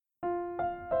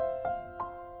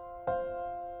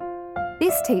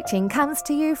This teaching comes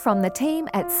to you from the team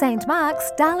at St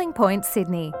Mark's, Darling Point,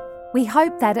 Sydney. We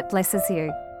hope that it blesses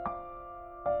you.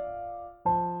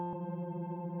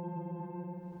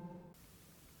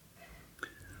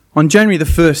 On January the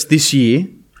 1st this year,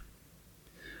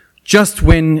 just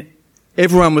when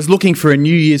everyone was looking for a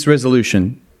New Year's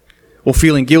resolution or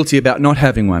feeling guilty about not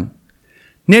having one,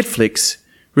 Netflix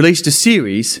released a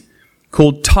series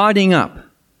called Tidying Up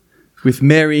with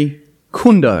Marie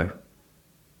Kondo.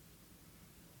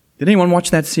 Did anyone watch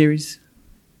that series?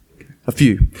 A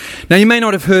few. Now, you may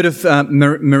not have heard of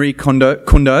Marie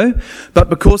Kondo, but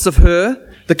because of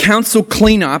her, the council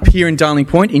clean-up here in Darling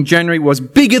Point in January was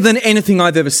bigger than anything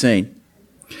I've ever seen.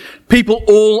 People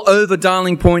all over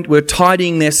Darling Point were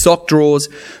tidying their sock drawers,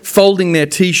 folding their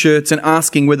T-shirts and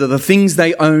asking whether the things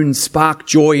they own spark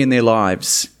joy in their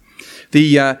lives.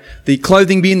 The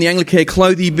clothing bin, the Anglicare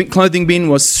clothing bin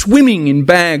was swimming in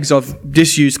bags of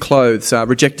disused clothes,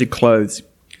 rejected clothes.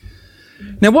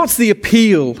 Now, what's the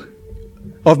appeal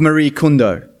of Marie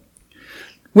Kondo?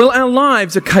 Well, our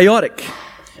lives are chaotic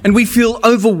and we feel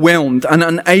overwhelmed and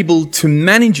unable to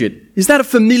manage it. Is that a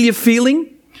familiar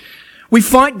feeling? We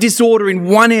fight disorder in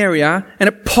one area and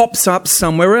it pops up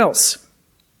somewhere else.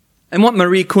 And what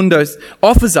Marie Kondo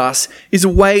offers us is a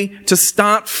way to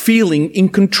start feeling in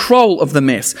control of the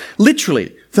mess.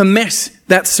 Literally, the mess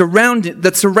that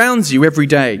surrounds you every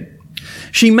day.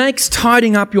 She makes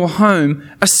tidying up your home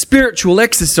a spiritual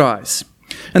exercise.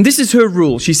 And this is her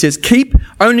rule. She says, keep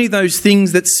only those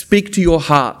things that speak to your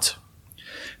heart.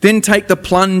 Then take the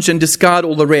plunge and discard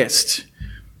all the rest.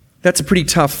 That's a pretty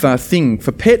tough thing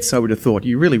for pets, I would have thought.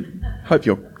 You really hope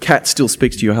your cat still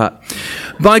speaks to your heart.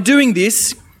 By doing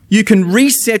this, you can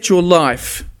reset your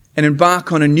life and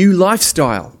embark on a new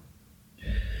lifestyle.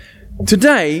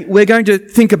 Today, we're going to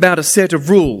think about a set of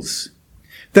rules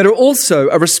that are also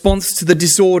a response to the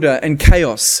disorder and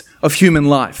chaos of human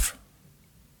life.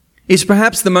 It's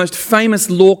perhaps the most famous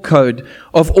law code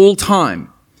of all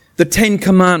time, the Ten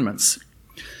Commandments.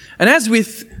 And as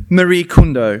with Marie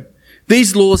Kondo,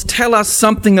 these laws tell us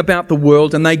something about the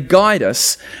world and they guide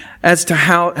us as to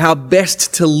how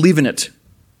best to live in it.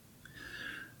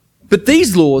 But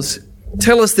these laws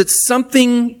tell us that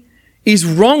something is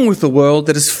wrong with the world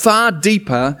that is far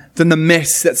deeper than the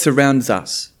mess that surrounds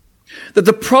us. That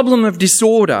the problem of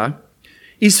disorder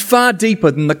is far deeper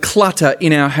than the clutter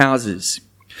in our houses.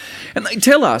 And they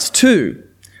tell us too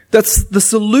that the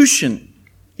solution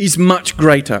is much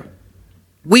greater.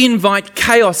 We invite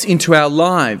chaos into our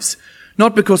lives,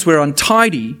 not because we're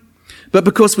untidy, but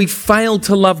because we fail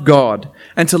to love God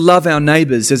and to love our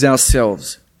neighbours as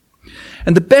ourselves.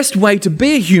 And the best way to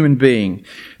be a human being,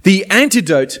 the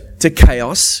antidote to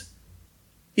chaos,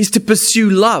 is to pursue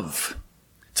love,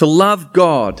 to love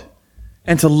God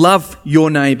and to love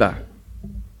your neighbour.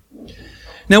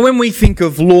 Now, when we think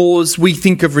of laws, we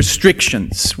think of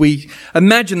restrictions. We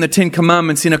imagine the Ten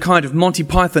Commandments in a kind of Monty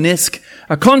Python-esque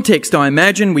context, I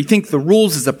imagine. We think the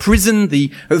rules as a prison,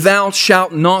 the thou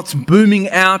shalt nots booming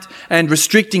out and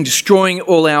restricting, destroying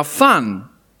all our fun.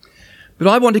 But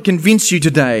I want to convince you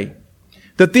today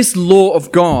that this law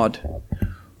of God,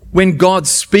 when God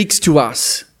speaks to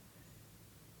us,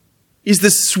 is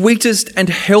the sweetest and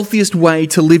healthiest way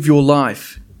to live your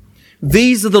life.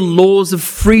 These are the laws of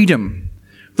freedom,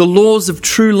 the laws of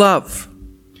true love.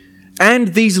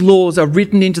 And these laws are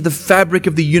written into the fabric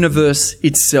of the universe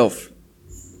itself.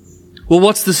 Well,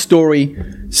 what's the story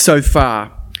so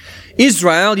far?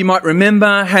 Israel, you might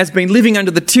remember, has been living under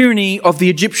the tyranny of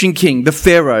the Egyptian king, the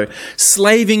Pharaoh,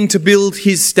 slaving to build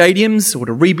his stadiums or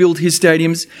to rebuild his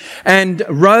stadiums and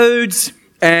roads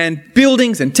and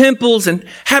buildings and temples and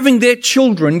having their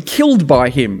children killed by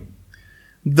him.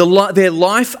 Their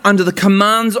life under the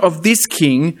commands of this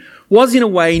king was in a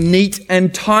way neat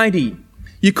and tidy.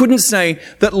 You couldn't say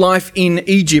that life in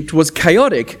Egypt was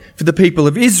chaotic for the people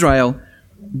of Israel,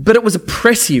 but it was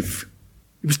oppressive.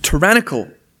 It was tyrannical.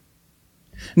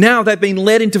 Now they've been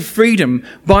led into freedom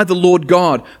by the Lord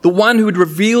God, the one who had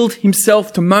revealed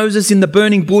himself to Moses in the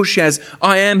burning bush as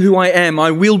I am who I am,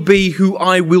 I will be who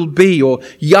I will be, or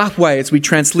Yahweh as we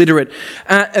transliterate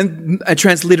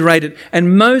it.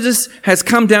 And Moses has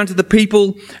come down to the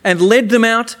people and led them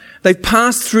out. They've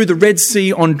passed through the Red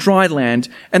Sea on dry land,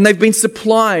 and they've been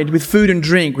supplied with food and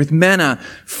drink, with manna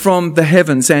from the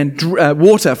heavens and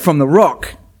water from the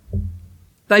rock.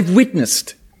 They've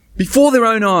witnessed before their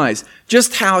own eyes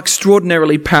just how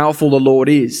extraordinarily powerful the Lord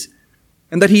is,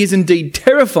 and that he is indeed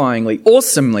terrifyingly,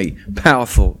 awesomely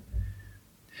powerful.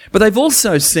 But they've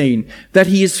also seen that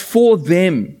he is for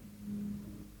them,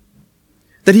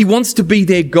 that he wants to be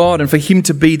their God and for him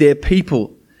to be their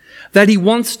people, that he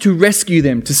wants to rescue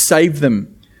them, to save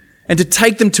them, and to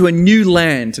take them to a new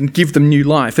land and give them new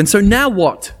life. And so now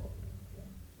what?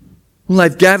 Well,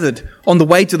 they've gathered on the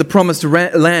way to the promised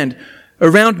land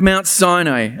around Mount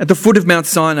Sinai, at the foot of Mount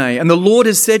Sinai. And the Lord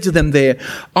has said to them there,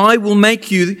 I will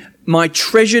make you my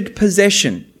treasured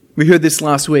possession. We heard this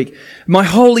last week. My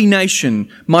holy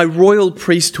nation, my royal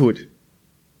priesthood.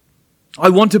 I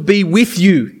want to be with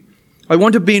you. I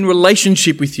want to be in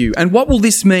relationship with you. And what will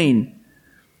this mean?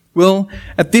 Well,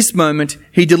 at this moment,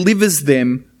 he delivers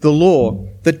them the law,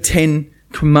 the 10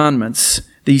 commandments,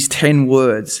 these 10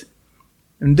 words.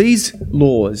 And these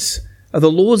laws are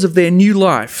the laws of their new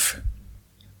life,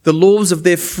 the laws of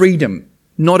their freedom,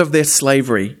 not of their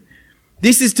slavery.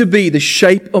 This is to be the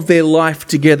shape of their life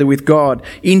together with God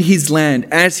in his land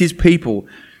as his people.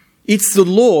 It's the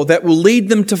law that will lead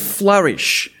them to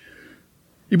flourish.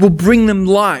 It will bring them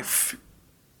life.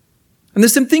 And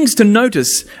there's some things to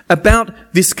notice about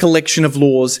this collection of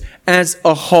laws as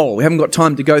a whole. We haven't got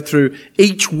time to go through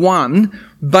each one,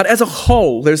 but as a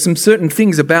whole, there's some certain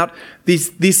things about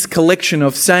this collection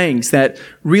of sayings that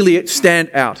really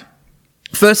stand out.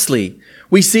 Firstly,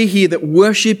 we see here that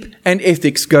worship and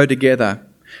ethics go together.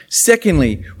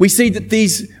 Secondly, we see that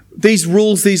these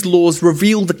rules, these laws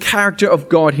reveal the character of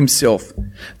God himself.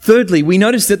 Thirdly, we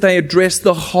notice that they address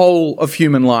the whole of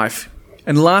human life.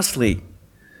 And lastly,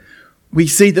 we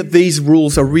see that these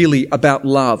rules are really about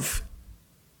love.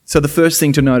 So the first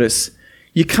thing to notice,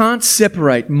 you can't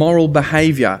separate moral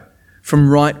behavior from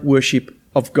right worship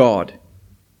of God.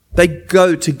 They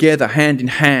go together hand in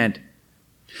hand.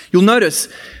 You'll notice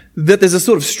that there's a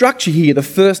sort of structure here. The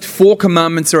first 4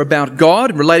 commandments are about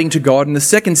God, relating to God, and the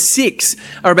second 6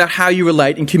 are about how you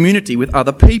relate in community with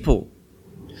other people.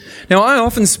 Now, I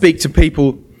often speak to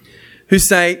people who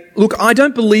say, look, I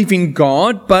don't believe in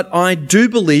God, but I do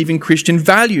believe in Christian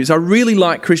values. I really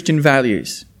like Christian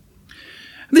values.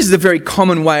 This is a very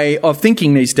common way of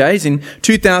thinking these days. In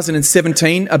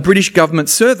 2017, a British government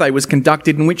survey was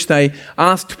conducted in which they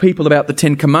asked people about the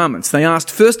 10 commandments. They asked,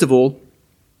 first of all,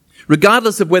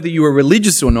 regardless of whether you are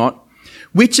religious or not,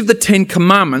 which of the 10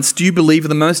 commandments do you believe are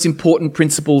the most important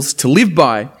principles to live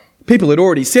by? People had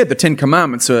already said the 10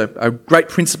 commandments are great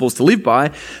principles to live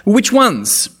by. Which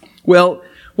ones? Well,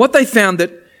 what they found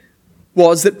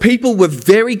was that people were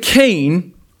very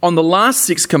keen on the last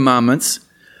 6 commandments,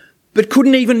 but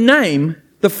couldn't even name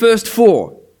the first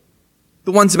 4,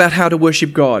 the ones about how to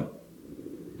worship God.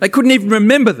 They couldn't even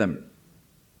remember them.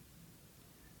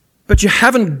 But you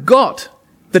haven't got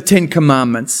the 10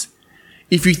 commandments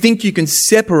if you think you can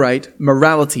separate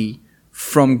morality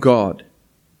from God.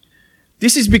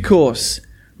 This is because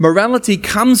morality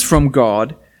comes from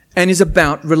God and is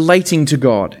about relating to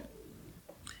God.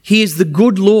 He is the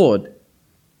good Lord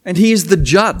and he is the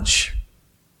judge.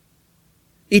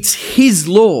 It's his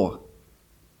law.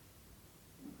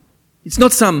 It's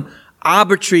not some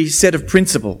arbitrary set of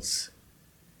principles.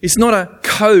 It's not a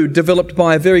code developed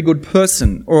by a very good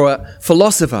person or a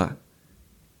philosopher.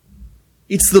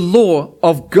 It's the law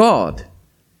of God.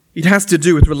 It has to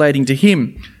do with relating to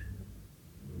him.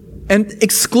 And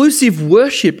exclusive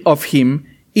worship of him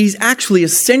is actually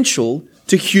essential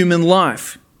to human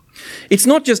life. It's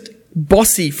not just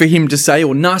bossy for him to say,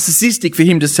 or narcissistic for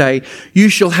him to say, you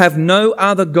shall have no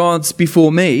other gods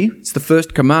before me. It's the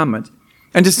first commandment.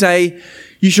 And to say,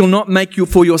 you shall not make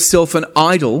for yourself an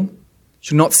idol. You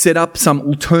shall not set up some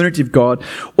alternative God.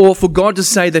 Or for God to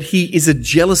say that he is a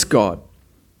jealous God.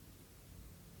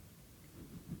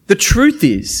 The truth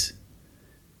is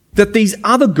that these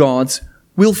other gods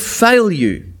will fail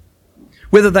you,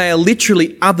 whether they are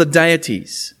literally other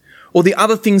deities or the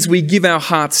other things we give our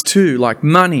hearts to, like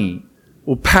money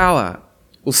or power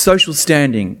or social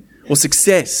standing or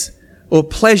success or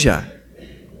pleasure.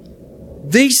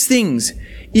 These things,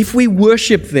 if we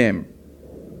worship them,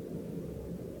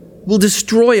 will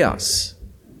destroy us.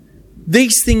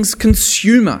 These things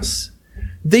consume us.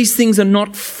 These things are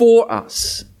not for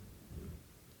us.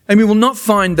 And we will not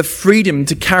find the freedom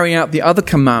to carry out the other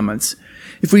commandments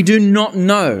if we do not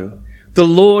know the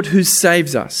Lord who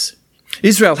saves us.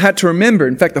 Israel had to remember,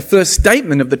 in fact, the first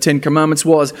statement of the 10 commandments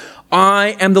was,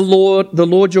 I am the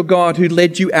Lord your God who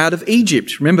led you out of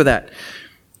Egypt. Remember that.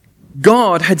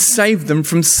 God had saved them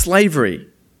from slavery.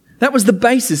 That was the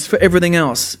basis for everything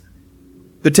else.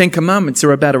 The 10 commandments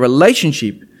are about a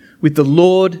relationship with the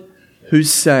Lord who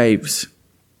saves.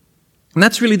 And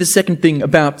that's really the second thing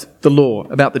about the law,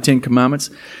 about the 10 commandments.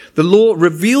 The law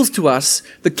reveals to us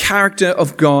the character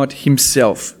of God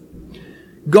himself.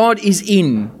 God is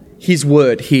in his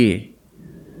word here.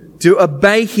 To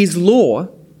obey his law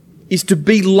is to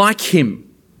be like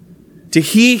him. To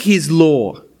hear his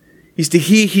law is to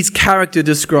hear his character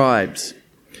described.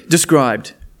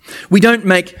 We don't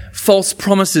make false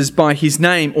promises by his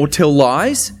name or tell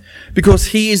lies, because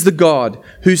he is the God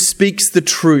who speaks the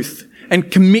truth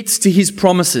and commits to his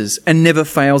promises and never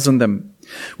fails on them.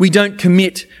 We don't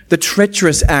commit the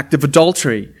treacherous act of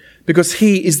adultery, because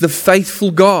he is the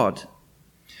faithful God.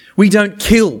 We don't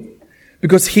kill,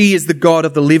 because he is the God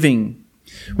of the living.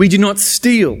 We do not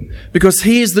steal, because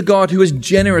he is the God who is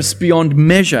generous beyond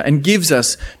measure and gives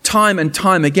us time and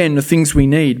time again the things we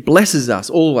need, blesses us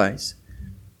always.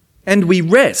 And we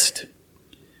rest.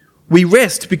 We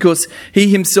rest because he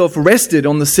himself rested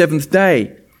on the seventh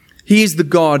day. He is the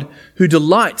God who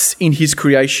delights in his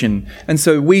creation, and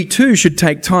so we too should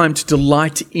take time to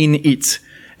delight in it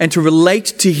and to relate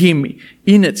to him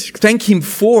in it, thank him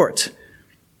for it.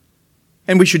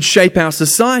 And we should shape our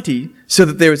society so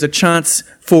that there is a chance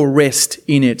for rest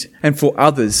in it and for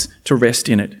others to rest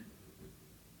in it.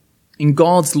 In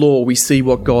God's law, we see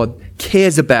what God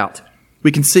cares about.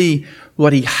 We can see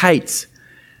what he hates.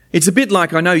 It's a bit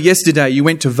like, I know yesterday you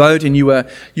went to vote and you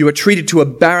were treated to a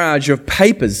barrage of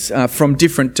papers from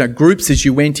different groups as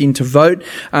you went in to vote.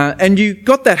 And you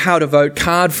got that how to vote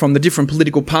card from the different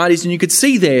political parties, and you could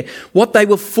see there what they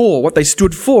were for, what they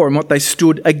stood for and what they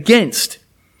stood against.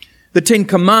 The Ten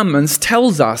Commandments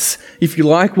tells us, if you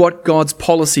like, what God's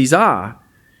policies are.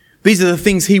 These are the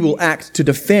things he will act to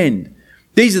defend.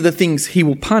 These are the things he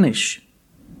will punish.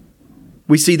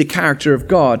 We see the character of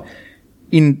God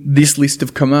in this list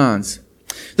of commands.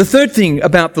 The third thing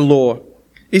about the law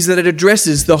is that it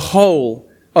addresses the whole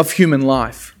of human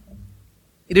life.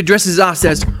 It addresses us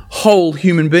as whole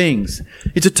human beings.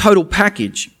 It's a total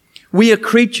package. We are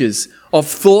creatures of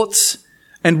thoughts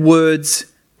and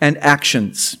words and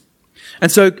actions.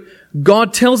 And so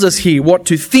God tells us here what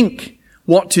to think,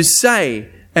 what to say,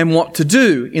 and what to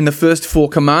do in the first 4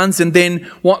 commands, and then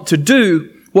what to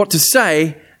do, what to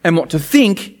say, and what to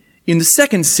think in the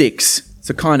second 6. It's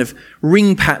a kind of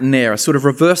ring pattern there, a sort of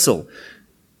reversal.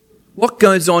 What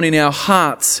goes on in our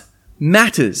hearts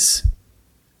matters.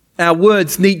 Our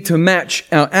words need to match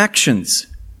our actions.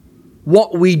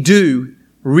 What we do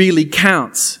really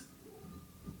counts.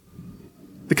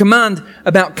 The command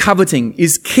about coveting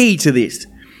is key to this.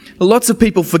 Lots of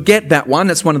people forget that one.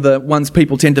 That's one of the ones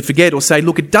people tend to forget, or say,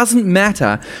 look, it doesn't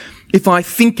matter if I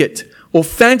think it or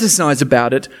fantasize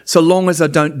about it so long as I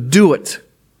don't do it.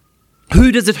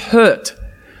 Who does it hurt?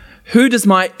 Who does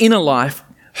my inner life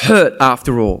hurt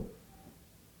after all?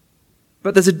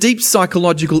 But there's a deep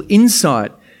psychological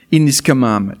insight in this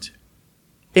commandment.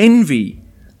 Envy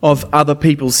of other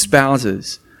people's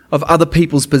spouses, of other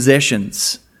people's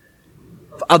possessions,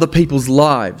 of other people's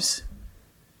lives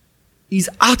is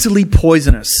utterly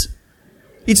poisonous.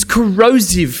 It's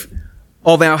corrosive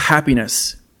of our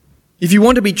happiness. If you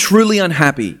want to be truly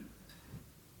unhappy,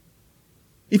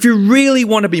 if you really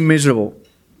want to be miserable,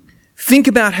 think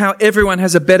about how everyone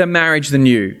has a better marriage than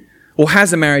you, or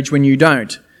has a marriage when you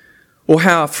don't, or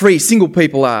how free single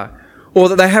people are, or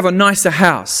that they have a nicer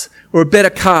house, or a better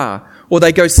car, or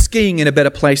they go skiing in a better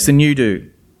place than you do,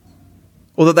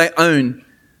 or that they own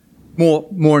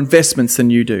more investments than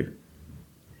you do.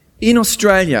 In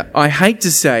Australia, I hate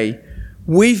to say,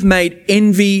 we've made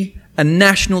envy a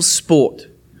national sport,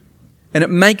 and it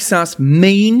makes us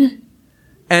mean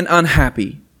and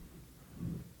unhappy.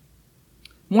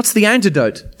 What's the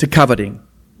antidote to coveting?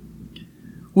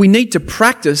 We need to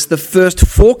practice the first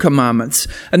 4 commandments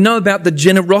and know about the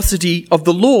generosity of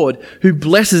the Lord who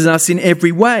blesses us in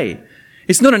every way.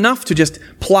 It's not enough to just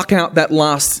pluck out that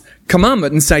last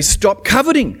commandment and say, stop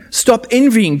coveting, stop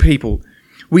envying people.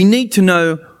 We need to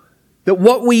know that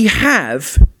what we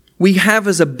have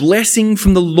as a blessing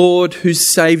from the Lord who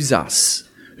saves us,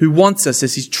 who wants us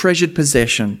as his treasured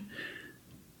possession.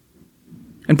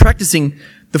 And practicing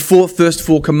the first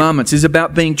 4 commandments is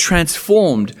about being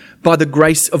transformed by the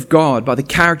grace of God, by the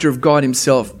character of God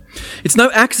himself. It's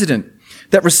no accident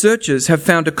that researchers have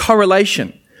found a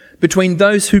correlation between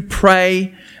those who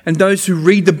pray and those who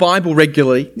read the Bible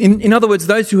regularly. In other words,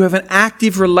 those who have an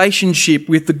active relationship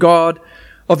with the God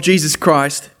of Jesus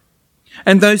Christ,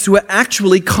 and those who are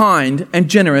actually kind and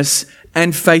generous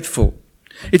and faithful.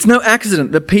 It's no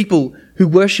accident that people who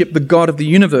worship the God of the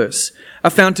universe are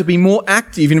found to be more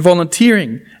active in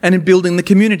volunteering and in building the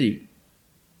community.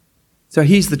 So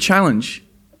here's the challenge.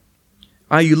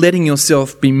 Are you letting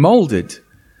yourself be molded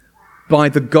by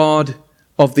the God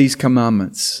of these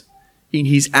commandments in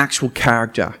his actual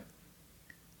character?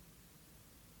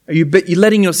 Are you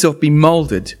letting yourself be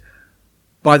molded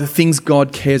by the things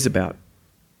God cares about?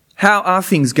 How are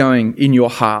things going in your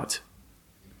heart?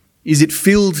 Is it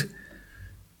filled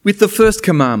with the first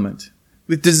commandment,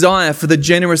 with desire for the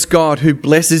generous God who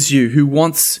blesses you, who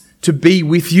wants to be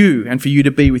with you and for you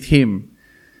to be with him?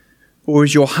 Or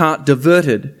is your heart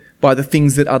diverted by the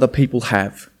things that other people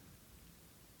have?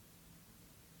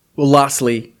 Well,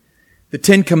 lastly, the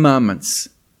Ten Commandments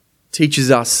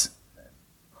teaches us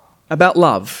about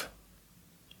love.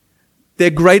 Their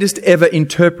greatest ever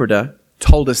interpreter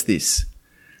told us this.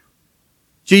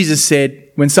 Jesus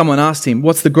said, when someone asked him,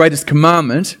 what's the greatest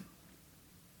commandment?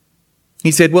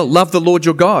 He said, well, love the Lord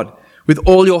your God with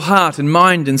all your heart and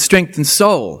mind and strength and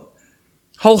soul.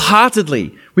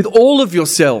 Wholeheartedly, with all of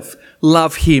yourself,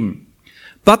 love him.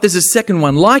 But there's a second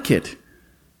one like it.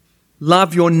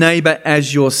 Love your neighbour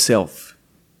as yourself.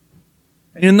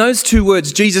 And in those two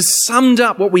words, Jesus summed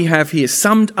up what we have here,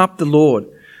 summed up the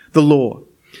law.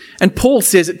 And Paul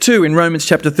says it too in Romans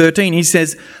chapter 13. He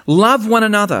says, love one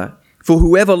another, for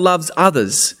whoever loves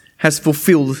others has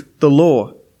fulfilled the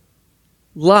law.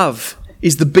 Love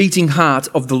is the beating heart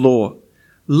of the law.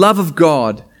 Love of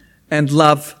God and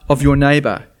love of your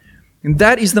neighbour. And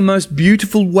that is the most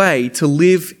beautiful way to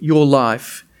live your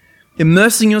life.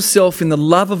 Immersing yourself in the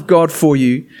love of God for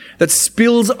you that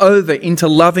spills over into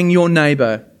loving your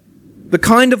neighbour. The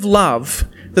kind of love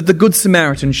that the Good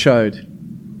Samaritan showed.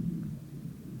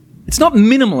 It's not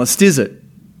minimalist, is it?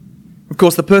 Of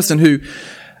course, the person who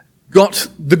got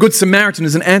the Good Samaritan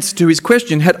as an answer to his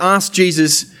question had asked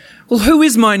Jesus, well, who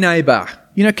is my neighbour?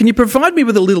 Can you provide me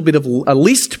with a little bit of a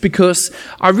list? Because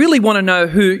I really want to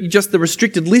know just the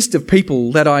restricted list of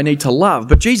people that I need to love.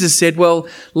 But Jesus said, well,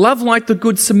 love like the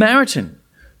Good Samaritan,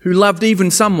 who loved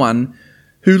even someone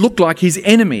who looked like his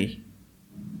enemy.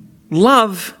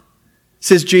 Love,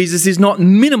 says Jesus, is not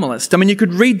minimalist. I mean, you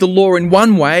could read the law in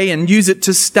one way and use it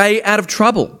to stay out of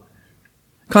trouble.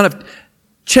 Kind of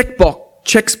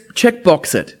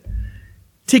checkbox it.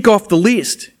 Tick off the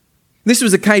list. This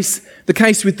was the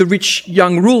case with the rich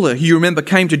young ruler who you remember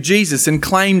came to Jesus and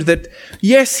claimed that,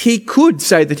 yes, he could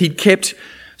say that he'd kept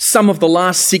some of the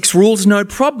last 6 rules, no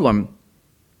problem.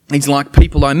 He's like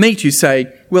people I meet who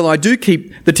say, well, I do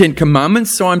keep the 10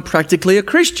 Commandments, so I'm practically a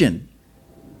Christian.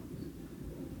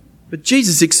 But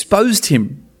Jesus exposed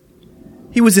him.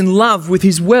 He was in love with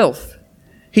his wealth.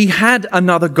 He had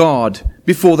another God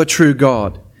before the true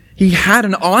God. He had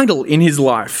an idol in his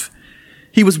life.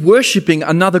 He was worshipping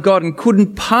another God and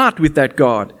couldn't part with that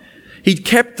God. He'd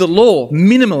kept the law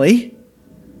minimally,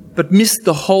 but missed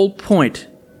the whole point.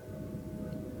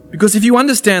 Because if you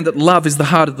understand that love is the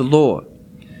heart of the law,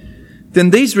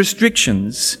 then these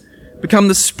restrictions become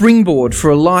the springboard for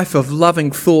a life of loving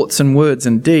thoughts and words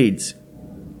and deeds.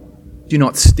 Do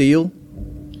not steal,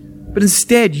 but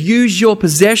instead use your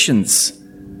possessions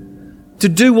to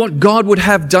do what God would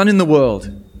have done in the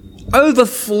world.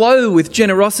 Overflow with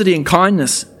generosity and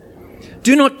kindness.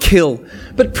 Do not kill,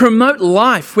 but promote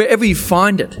life wherever you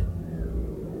find it.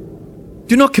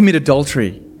 Do not commit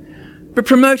adultery, but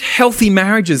promote healthy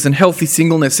marriages and healthy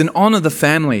singleness and honour the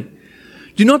family.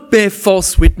 Do not bear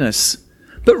false witness,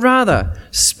 but rather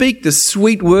speak the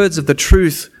sweet words of the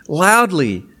truth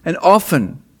loudly and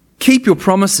often. Keep your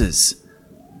promises.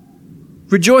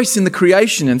 Rejoice in the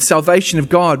creation and salvation of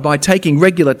God by taking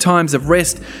regular times of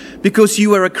rest, because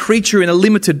you are a creature in a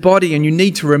limited body and you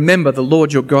need to remember the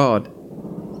Lord your God.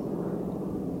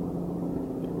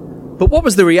 But what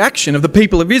was the reaction of the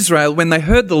people of Israel when they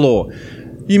heard the law?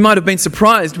 You might have been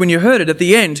surprised when you heard it at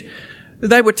the end.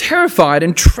 They were terrified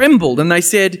and trembled, and they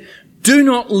said, do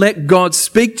not let God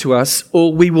speak to us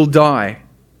or we will die.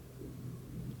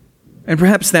 And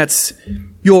perhaps that's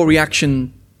your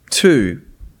reaction too.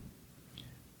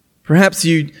 Perhaps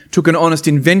you took an honest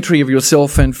inventory of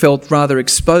yourself and felt rather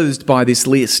exposed by this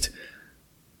list.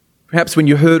 Perhaps when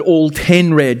you heard all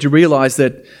 10 read, you realised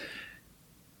that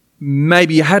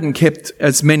maybe you hadn't kept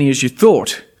as many as you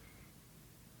thought.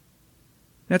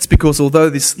 That's because although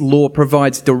this law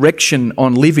provides direction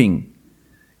on living,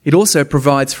 it also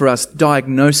provides for us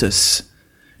diagnosis,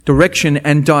 direction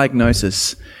and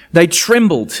diagnosis. They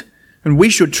trembled, and we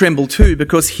should tremble too,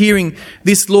 because hearing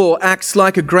this law acts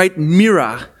like a great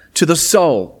mirror to the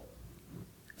soul.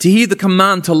 To hear the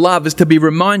command to love is to be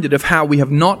reminded of how we have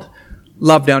not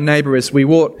loved our neighbour as we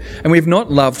ought, and we have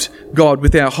not loved God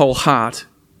with our whole heart.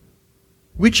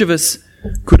 Which of us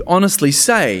could honestly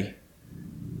say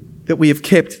that we have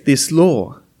kept this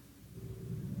law?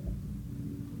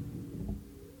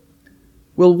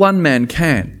 Well, one man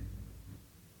can.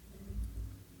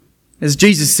 As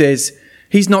Jesus says,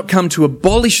 he's not come to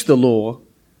abolish the law,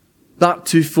 but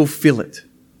to fulfill it.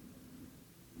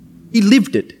 He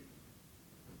lived it.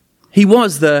 He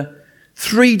was the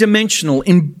 3-dimensional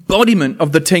embodiment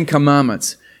of the 10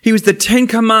 Commandments. He was the 10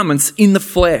 Commandments in the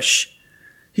flesh.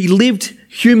 He lived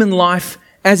human life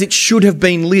as it should have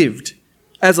been lived,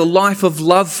 as a life of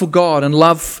love for God and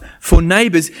love for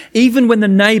neighbours, even when the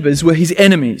neighbours were his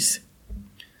enemies.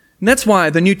 And that's why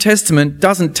the New Testament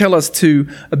doesn't tell us to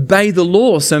obey the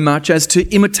law so much as to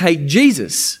imitate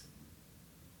Jesus.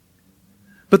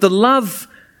 But the love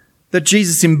that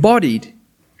Jesus embodied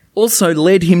also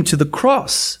led him to the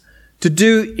cross to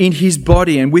do in his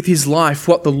body and with his life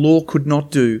what the law could not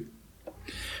do.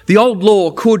 The old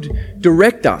law could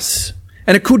direct us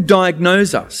and it could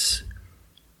diagnose us,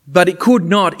 but it could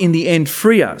not in the end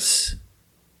free us.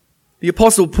 The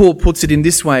Apostle Paul puts it in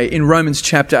this way in Romans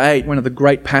chapter 8, one of the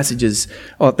great passages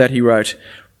that he wrote.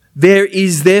 There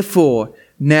is therefore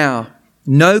now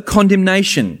no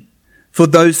condemnation for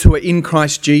those who are in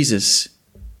Christ Jesus.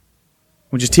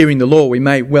 Well, just hearing the law, we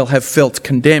may well have felt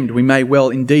condemned. We may well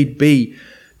indeed be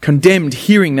condemned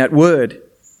hearing that word.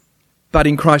 But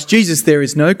in Christ Jesus there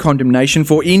is no condemnation,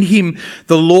 for in him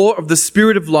the law of the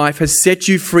Spirit of life has set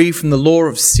you free from the law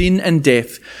of sin and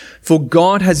death. For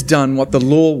God has done what the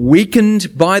law,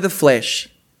 weakened by the flesh,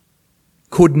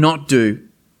 could not do,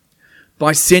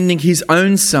 by sending his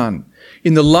own Son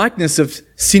in the likeness of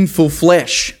sinful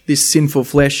flesh, this sinful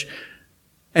flesh,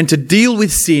 and to deal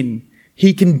with sin,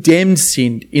 he condemned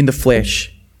sin in the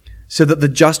flesh, so that the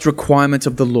just requirements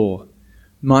of the law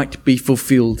might be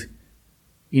fulfilled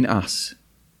in us.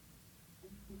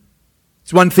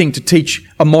 It's one thing to teach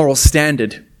a moral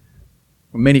standard.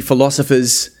 Many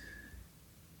philosophers,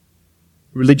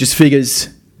 religious figures,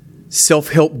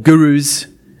 self-help gurus,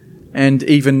 and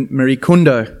even Marie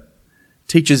Kondo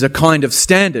teaches a kind of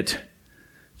standard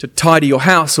to tidy your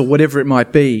house or whatever it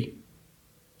might be.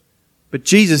 But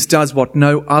Jesus does what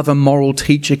no other moral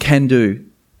teacher can do.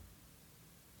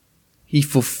 He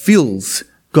fulfills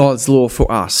God's law for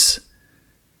us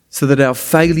so that our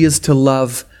failures to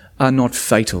love are not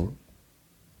fatal.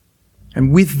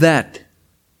 And with that,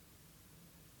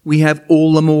 we have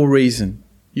all the more reason,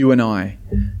 you and I,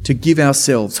 to give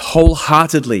ourselves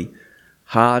wholeheartedly,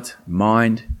 heart,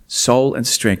 mind, soul and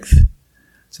strength,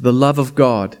 to the love of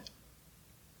God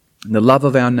and the love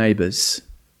of our neighbours,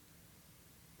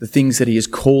 the things that he has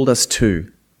called us to,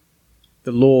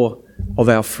 the law of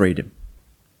our freedom.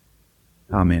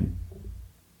 Amen.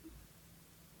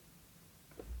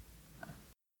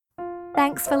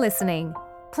 Thanks for listening.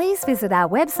 Please visit our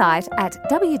website at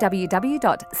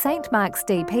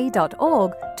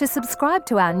www.stmarksdp.org to subscribe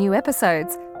to our new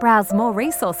episodes, browse more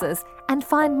resources, and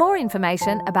find more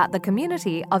information about the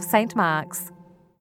community of St. Mark's.